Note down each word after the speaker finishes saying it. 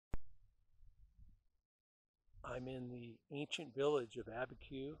I'm in the ancient village of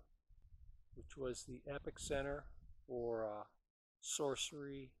Abiqiui, which was the epicenter for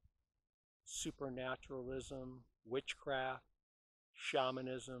sorcery, supernaturalism, witchcraft,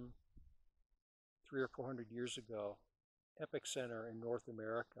 shamanism 300 or 400 years ago. Epicenter in North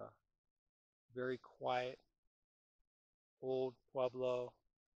America. Very quiet, old pueblo.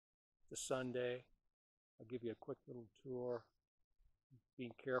 The Sunday. I'll give you a quick little tour.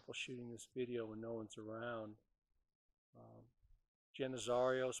 Being careful shooting this video when no one's around.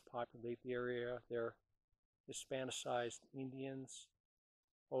 Genizarios populate the area. They're Hispanicized Indians,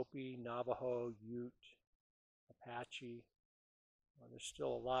 Hopi, Navajo, Ute, Apache. There's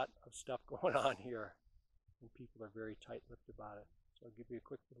still a lot of stuff going on here, and people are very tight-lipped about it. So I'll give you a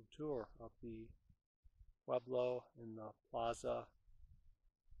quick little tour of the pueblo and the plaza.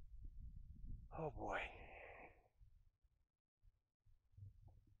 Oh boy.